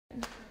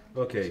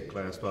Okay,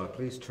 class,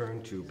 please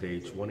turn to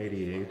page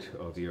 188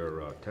 of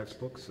your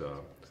textbooks.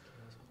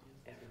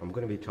 I'm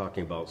going to be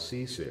talking about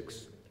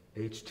C6,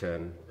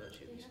 H10,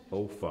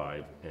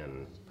 O5,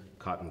 and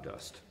cotton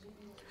dust.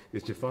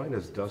 It's defined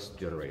as dust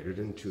generated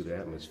into the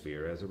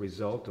atmosphere as a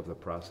result of the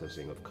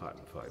processing of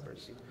cotton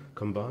fibers,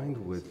 combined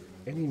with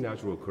any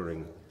natural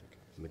occurring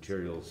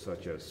materials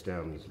such as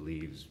stems,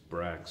 leaves,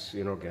 bracts,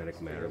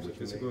 inorganic matter, which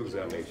physical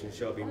examination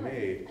shall be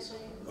made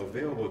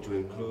available to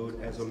include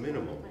as a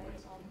minimum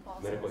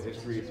medical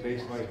history,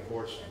 baseline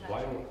force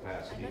vital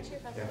capacity,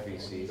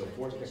 FVC, the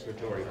force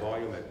expiratory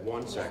volume at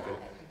 1 second,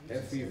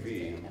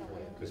 FEV,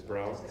 Ms.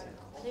 Brown.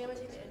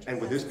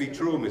 And would this be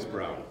true, Ms.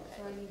 Brown?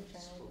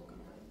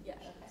 Yeah.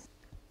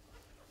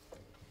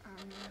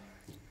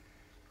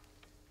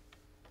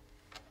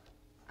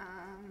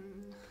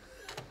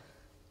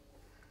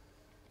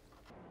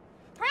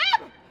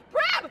 Prem!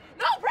 Prem!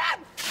 No, Prem!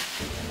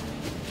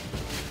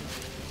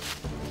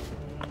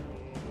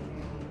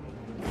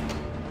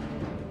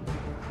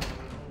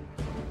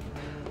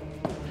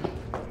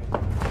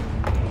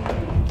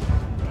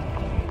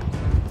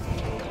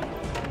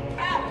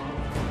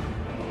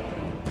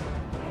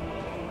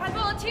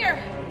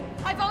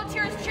 I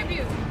volunteer as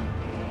tribute.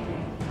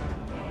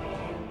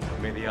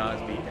 May the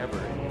odds be ever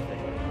in your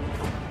favor.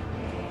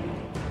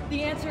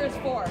 The answer is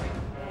 4.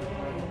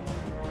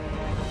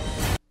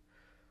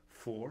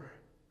 4?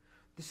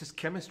 This is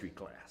chemistry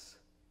class.